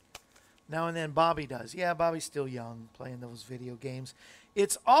now and then Bobby does. Yeah, Bobby's still young, playing those video games.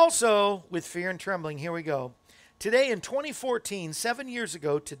 It's also with fear and trembling. Here we go. Today in 2014, 7 years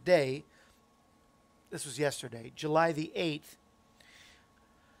ago today, this was yesterday, July the 8th,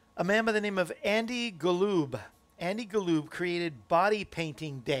 a man by the name of Andy Golub created Body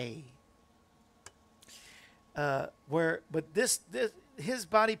Painting Day. His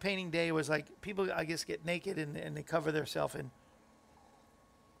body painting day was like people, I guess, get naked and they cover themselves in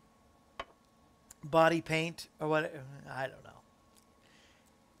body paint or what. I don't know.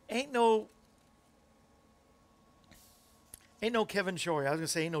 Ain't no Kevin Shorey. I was gonna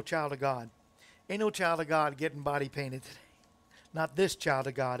say ain't no child of God. Ain't no child of God getting body painted today. Not this child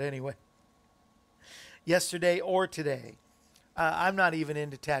of God anyway. Yesterday or today. I'm not even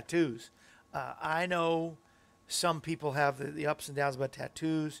into tattoos. I know some people have the ups and downs about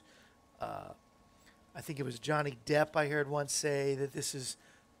tattoos. I think it was Johnny Depp I heard once say that this is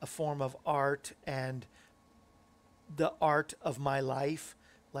a form of art and the art of my life,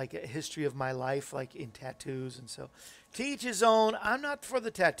 like a history of my life, like in tattoos. And so to each his own. I'm not for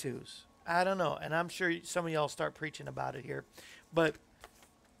the tattoos. I don't know. And I'm sure some of y'all start preaching about it here.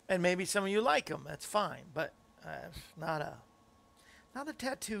 And maybe some of you like them. That's fine. But not a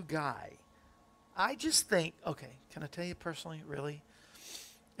tattoo guy. I just think, okay, can I tell you personally, really?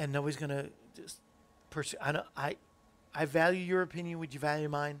 And nobody's going to just pursue. I value your opinion. Would you value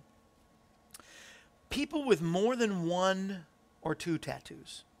mine? People with more than one or two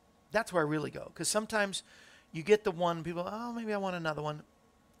tattoos. That's where I really go. Because sometimes you get the one, people, oh, maybe I want another one.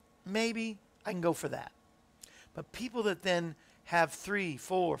 Maybe I can go for that. But people that then have 3,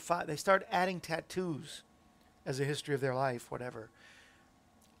 4, 5, they start adding tattoos as a history of their life, whatever.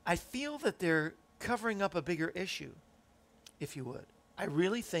 I feel that they're covering up a bigger issue, if you would. I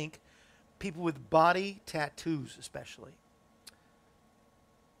really think people with body tattoos especially,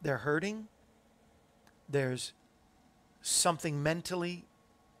 they're hurting. There's something mentally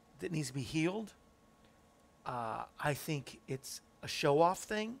that needs to be healed. I think it's a show-off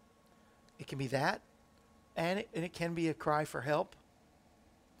thing. It can be that. And it can be a cry for help.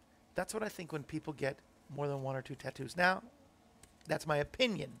 That's what I think when people get more than 1 or 2 tattoos. Now, that's my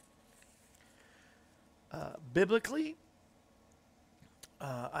opinion. Biblically,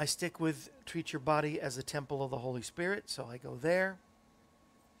 I stick with treat your body as a temple of the Holy Spirit, so I go there.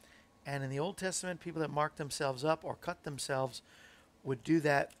 And in the Old Testament, people that mark themselves up or cut themselves would do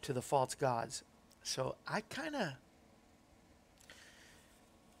that to the false gods. So I kind of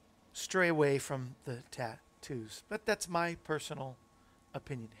stray away from the tattoos. But that's my personal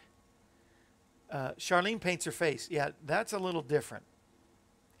opinion. Charlene paints her face. Yeah, that's a little different.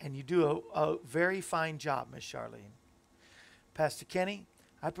 And you do a very fine job, Miss Charlene. Pastor Kenny,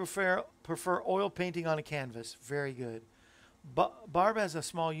 I prefer oil painting on a canvas. Very good. Barb has a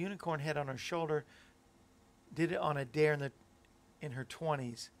small unicorn head on her shoulder. Did it on a dare in her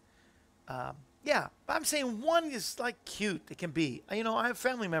 20s. Yeah, I'm saying one is like cute. It can be. You know, I have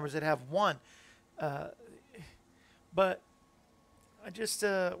family members that have one. But I just,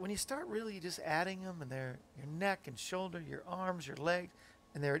 when you start really just adding them and they're your neck and shoulder, your arms, your legs,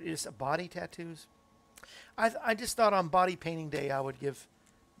 and they're just body tattoos. I just thought on body painting day I would give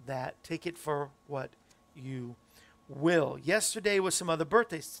that. Take it for what you will. Yesterday was some other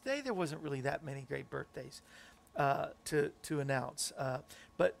birthdays. Today there wasn't really that many great birthdays to announce.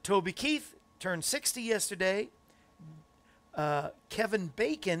 But Toby Keith turned 60 yesterday. Kevin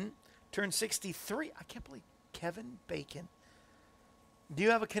Bacon turned 63. I can't believe Kevin Bacon. Do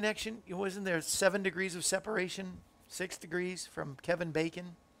you have a connection? Wasn't there 7 degrees of separation? 6 degrees from Kevin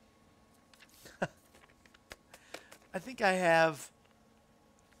Bacon? I think I have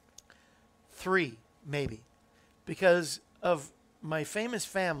 3, maybe. Because of my famous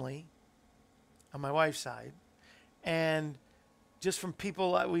family on my wife's side. And just from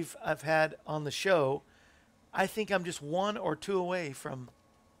people I've had on the show, I think I'm just 1 or 2 away from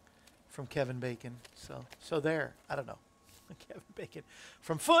Kevin Bacon. So there. I don't know. Kevin Bacon.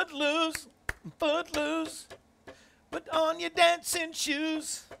 From Footloose. Put on your dancing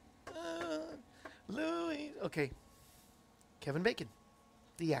shoes. Louis. Okay. Kevin Bacon,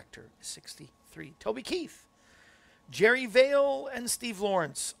 the actor, is 63. Toby Keith. Jerry Vale and Steve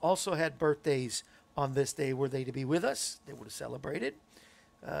Lawrence also had birthdays on this day. Were they to be with us, they would have celebrated.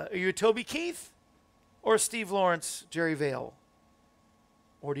 Are you a Toby Keith or Steve Lawrence, Jerry Vale?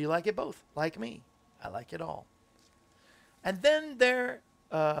 Or do you like it both? Like me. I like it all. And then there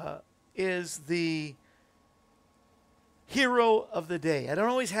is the hero of the day. I don't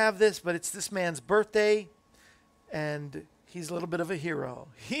always have this, but it's this man's birthday, and he's a little bit of a hero.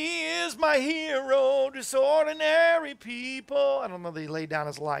 He is my hero, just ordinary people. I don't know that he laid down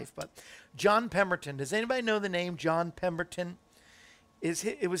his life, but John Pemberton. Does anybody know the name John Pemberton?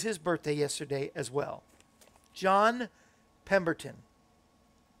 It was his birthday yesterday as well. John Pemberton.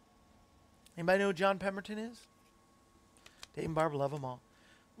 Anybody know who John Pemberton is? Dave and Barb love them all.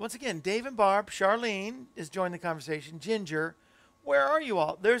 Once again, Dave and Barb, Charlene is joining the conversation. Ginger, where are you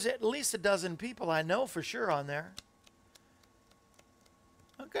all? There's at least a dozen people I know for sure on there.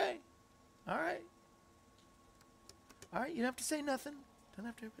 Okay. All right. All right, you don't have to say nothing. Don't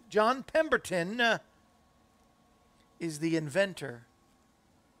have to. John Pemberton is the inventor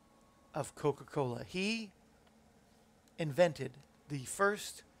of Coca-Cola. He invented the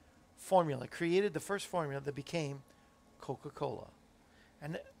first formula, created the first formula that became Coca-Cola.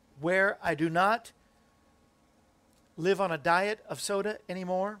 And where I do not live on a diet of soda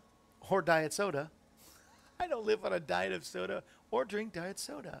anymore, or diet soda, I don't live on a diet of soda or drink diet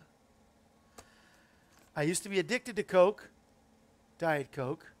soda. I used to be addicted to Coke, Diet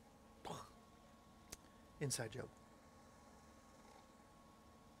Coke. Inside joke.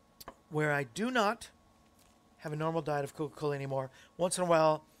 Where I do not have a normal diet of Coca-Cola anymore. Once in a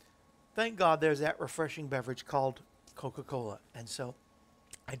while, thank God there's that refreshing beverage called Coca-Cola. And so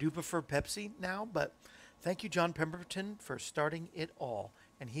I do prefer Pepsi now, but thank you, John Pemberton, for starting it all.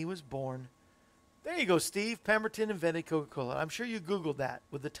 And he was born. There you go, Steve. Pemberton invented Coca-Cola. I'm sure you Googled that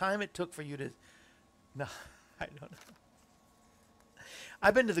with the time it took for you to... No, I don't know.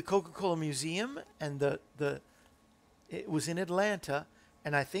 I've been to the Coca-Cola Museum, and it was in Atlanta,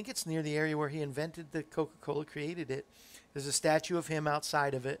 and I think it's near the area where he invented the Coca-Cola, created it. There's a statue of him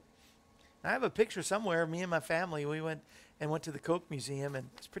outside of it. I have a picture somewhere of me and my family. We went to the Coke Museum, and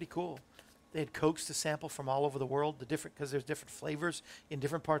it's pretty cool. They had Cokes to sample from all over the world, because there's different flavors in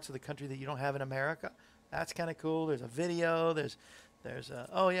different parts of the country that you don't have in America. That's kind of cool. There's a video.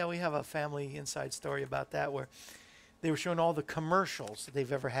 Oh yeah, we have a family inside story about that where they were showing all the commercials that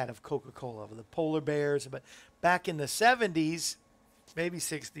they've ever had of Coca-Cola, the polar bears. But back in the 70s, maybe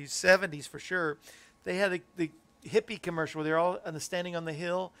 60s, 70s for sure, they had the hippie commercial where they're all standing on the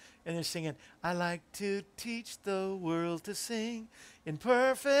hill and they're singing, "I like to teach the world to sing in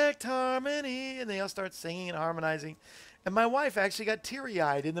perfect harmony." And they all start singing and harmonizing. And my wife actually got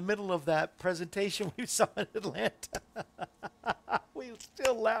teary-eyed in the middle of that presentation we saw in Atlanta. We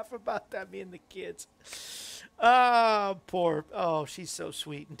still laugh about that, me and the kids. Oh, she's so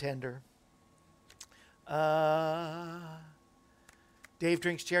sweet and tender. Dave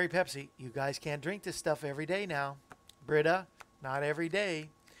drinks cherry Pepsi. You guys can't drink this stuff every day now. Britta, not every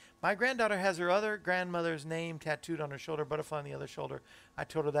day. My granddaughter has her other grandmother's name tattooed on her shoulder, butterfly on the other shoulder. I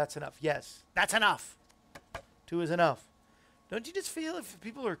told her that's enough. Yes, that's enough. 2 is enough. Don't you just feel if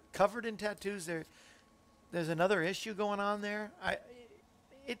people are covered in tattoos, there's another issue going on there?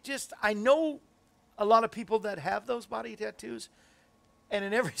 I know a lot of people that have those body tattoos, and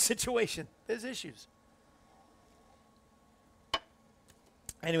in every situation, there's issues.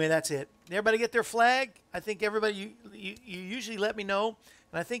 Anyway, that's it. Everybody get their flag? I think everybody, you usually let me know,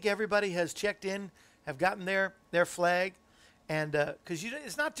 and I think everybody has checked in, have gotten their flag, and because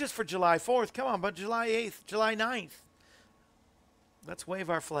it's not just for July 4th, come on, but July 8th, July 9th. Let's wave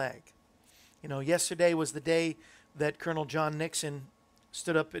our flag. You know, yesterday was the day that Colonel John Nixon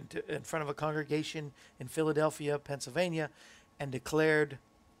stood up in front of a congregation in Philadelphia, Pennsylvania, and declared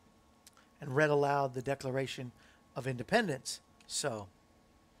and read aloud the Declaration of Independence. So,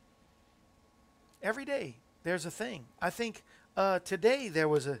 every day there's a thing. I think today there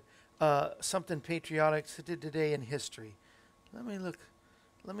was something patriotic today in history. Let me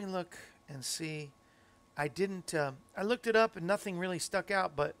look and see. I looked it up and nothing really stuck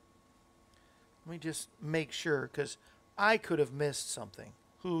out, but let me just make sure, because I could have missed something.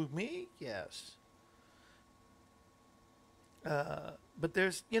 Who, me? Yes. But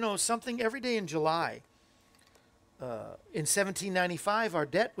there's, something every day in July. In 1795, our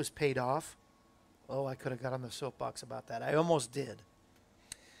debt was paid off. Oh, I could have got on the soapbox about that. I almost did.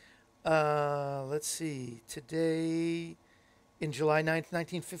 Let's see. Today, in July 9th,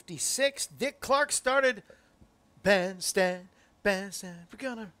 1956, Dick Clark started Bandstand. We're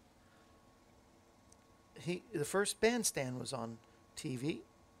gonna... The first Bandstand was on TV.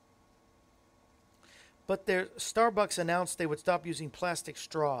 But Starbucks announced they would stop using plastic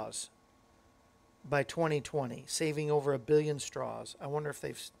straws by 2020, saving over 1 billion straws. I wonder if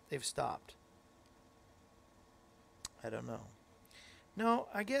they've stopped. I don't know. No,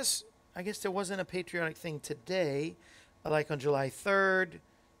 I guess there wasn't a patriotic thing today. Like on July 3rd,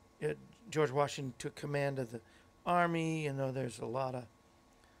 George Washington took command of the Army. There's a lot of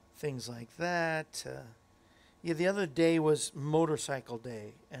things like that. The other day was Motorcycle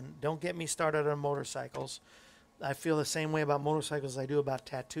Day. And don't get me started on motorcycles. I feel the same way about motorcycles as I do about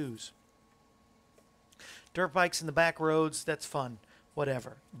tattoos. Dirt bikes in the back roads, that's fun.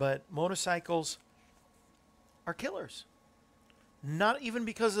 Whatever. But motorcycles, are killers. Not even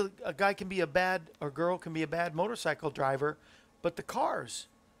because a guy can be a bad, or girl can be a bad motorcycle driver, but the cars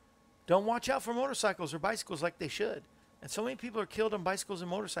don't watch out for motorcycles or bicycles like they should. And so many people are killed on bicycles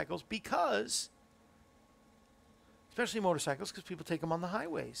and motorcycles because, especially motorcycles, because people take them on the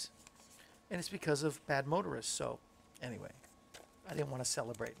highways. And it's because of bad motorists. So anyway, I didn't want to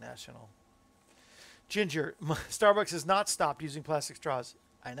celebrate National. Ginger, Starbucks has not stopped using plastic straws.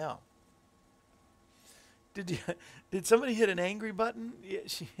 I know. Did somebody hit an angry button?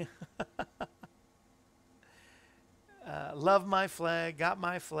 Yeah, love my flag, got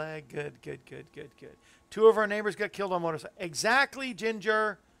my flag. Good. 2 of our neighbors got killed on motorcycles. Exactly,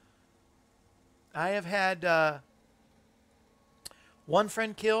 Ginger. I have had 1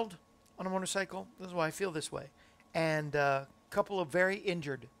 friend killed on a motorcycle. This is why I feel this way. And a couple of very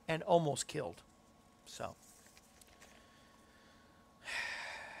injured and almost killed. So.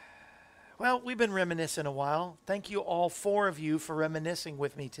 Well, we've been reminiscing a while. Thank you all 4 of you for reminiscing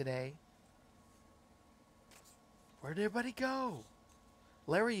with me today. Where'd everybody go?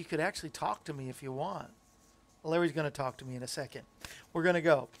 Larry, you could actually talk to me if you want. Larry's going to talk to me in a second. We're going to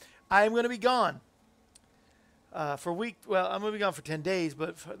go. I'm going to be gone for a week. Well, I'm going to be gone for 10 days,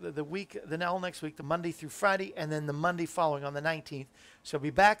 but for the week, all next week, the Monday through Friday, and then the Monday following on the 19th. So I'll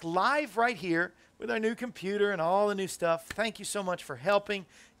be back live right here with our new computer and all the new stuff. Thank you so much for helping.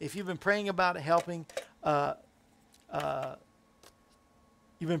 If you've been praying about helping, you've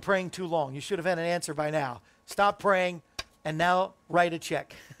been praying too long. You should have had an answer by now. Stop praying and now write a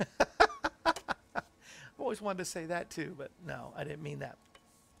check. I've always wanted to say that too, but no, I didn't mean that.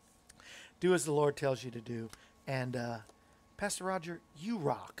 Do as the Lord tells you to do. And Pastor Roger, you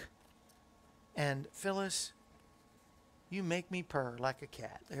rock. And Phyllis, you make me purr like a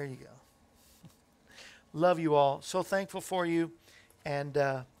cat. There you go. Love you all. So thankful for you. And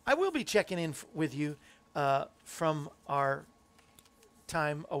I will be checking in with you from our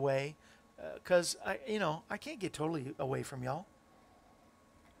time away. Because, I can't get totally away from y'all.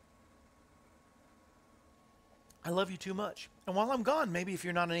 I love you too much. And while I'm gone, maybe if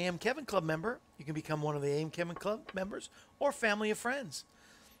you're not an AM Kevin Club member, you can become one of the AM Kevin Club members or family of friends.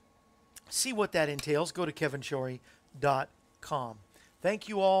 See what that entails. Go to kevinshorey.com. Thank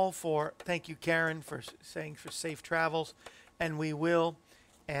you all thank you, Karen, for saying for safe travels. And we will.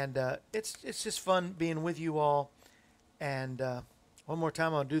 And it's just fun being with you all. And one more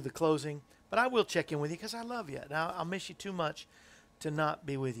time, I'll do the closing. But I will check in with you because I love you. Now, I'll miss you too much to not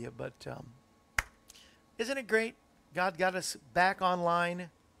be with you. But isn't it great? God got us back online,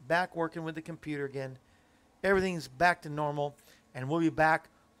 back working with the computer again. Everything's back to normal. And we'll be back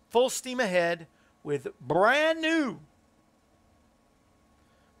full steam ahead with brand new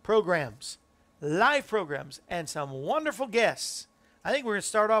programs, live programs, and some wonderful guests. I think we're going to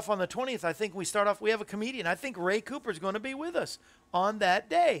start off on the 20th. I think we have a comedian. I think Ray Cooper's going to be with us on that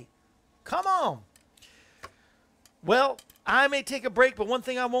day. Come on. Well, I may take a break, but one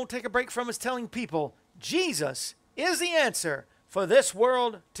thing I won't take a break from is telling people Jesus is the answer for this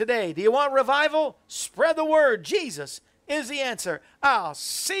world today. Do you want revival? Spread the word. Jesus is the answer. I'll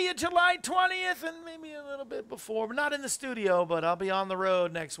see you July 20th and maybe a little bit before. We're not in the studio, but I'll be on the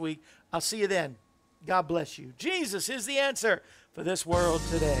road next week. I'll see you then. God bless you. Jesus is the answer for this world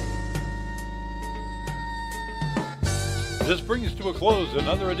today. This brings to a close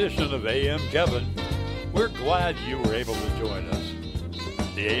another edition of AM Kevin. We're glad you were able to join us.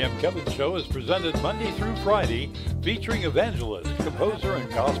 The AM Kevin Show is presented Monday through Friday, featuring evangelist, composer,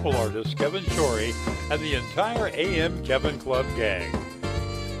 and gospel artist Kevin Shorey and the entire AM Kevin Club gang.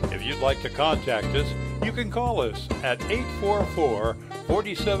 If you'd like to contact us, you can call us at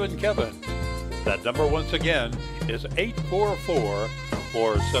 844-47-KEVIN. That number once again is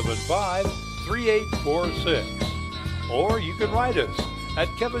 844-475-3846. Or you can write us at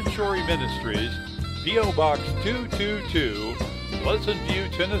Kevin Shorey Ministries, P.O. Box 222, Pleasant View,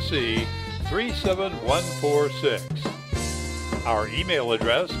 Tennessee, 37146. Our email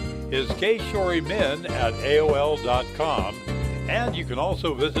address is kshorymen@aol.com, and you can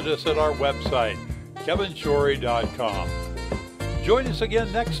also visit us at our website, kevinshorey.com. Join us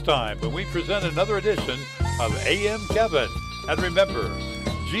again next time when we present another edition of AM Kevin. And remember,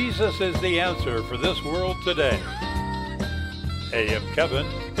 Jesus is the answer for this world today. AM Kevin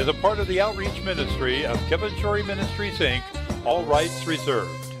is a part of the outreach ministry of Kevin Shorey Ministries, Inc., all rights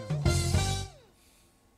reserved.